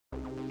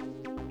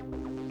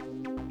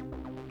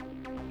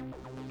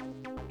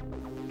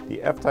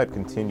The F-Type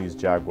continues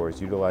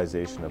Jaguar's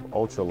utilization of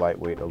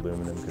ultra-lightweight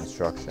aluminum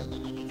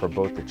construction for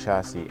both the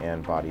chassis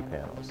and body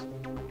panels.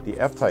 The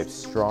F-Type's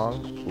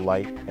strong,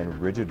 light, and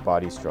rigid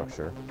body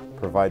structure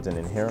provides an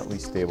inherently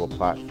stable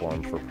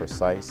platform for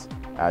precise,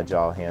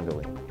 agile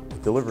handling,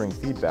 delivering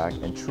feedback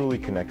and truly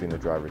connecting the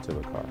driver to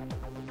the car.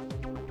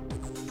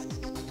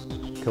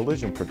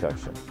 Collision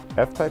protection.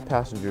 F-Type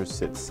passengers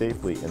sit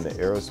safely in the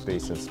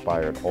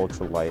aerospace-inspired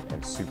ultralight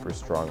and super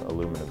strong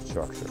aluminum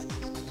structure.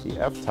 The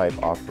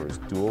F-Type offers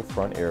dual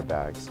front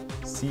airbags,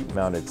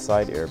 seat-mounted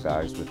side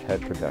airbags with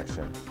head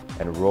protection,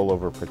 and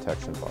rollover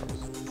protection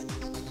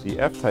bars. The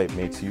F-Type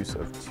makes use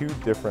of two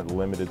different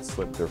limited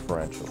slip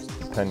differentials,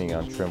 depending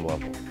on trim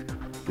level.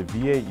 The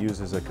V8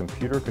 uses a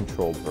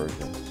computer-controlled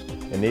version,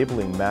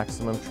 enabling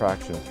maximum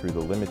traction through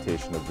the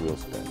limitation of wheel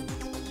spin.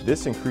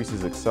 This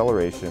increases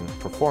acceleration,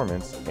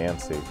 performance, and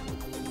safety.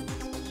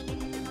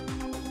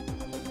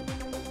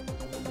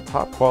 A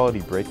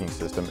top-quality braking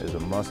system is a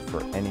must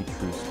for any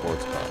true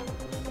sports car.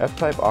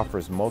 F-Type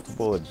offers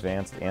multiple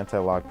advanced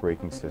anti-lock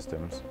braking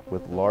systems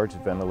with large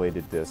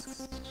ventilated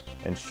discs,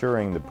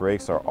 ensuring the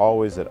brakes are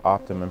always at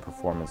optimum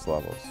performance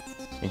levels.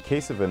 In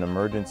case of an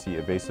emergency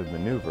evasive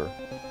maneuver,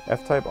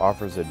 F-Type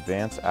offers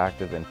advanced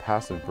active and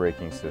passive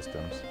braking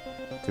systems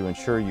to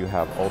ensure you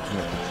have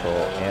ultimate control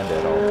and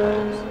at all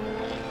times.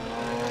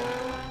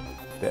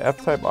 The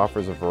F-Type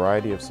offers a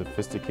variety of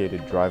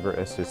sophisticated driver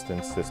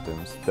assistance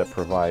systems that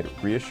provide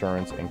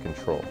reassurance and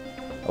control,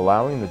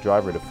 allowing the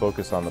driver to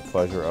focus on the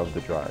pleasure of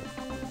the drive.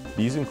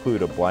 These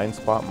include a blind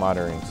spot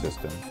monitoring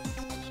system,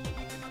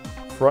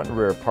 front and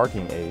rear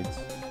parking aids,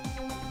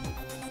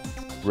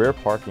 rear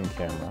parking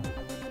camera,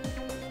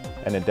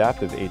 and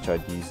adaptive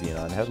HID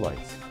xenon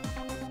headlights.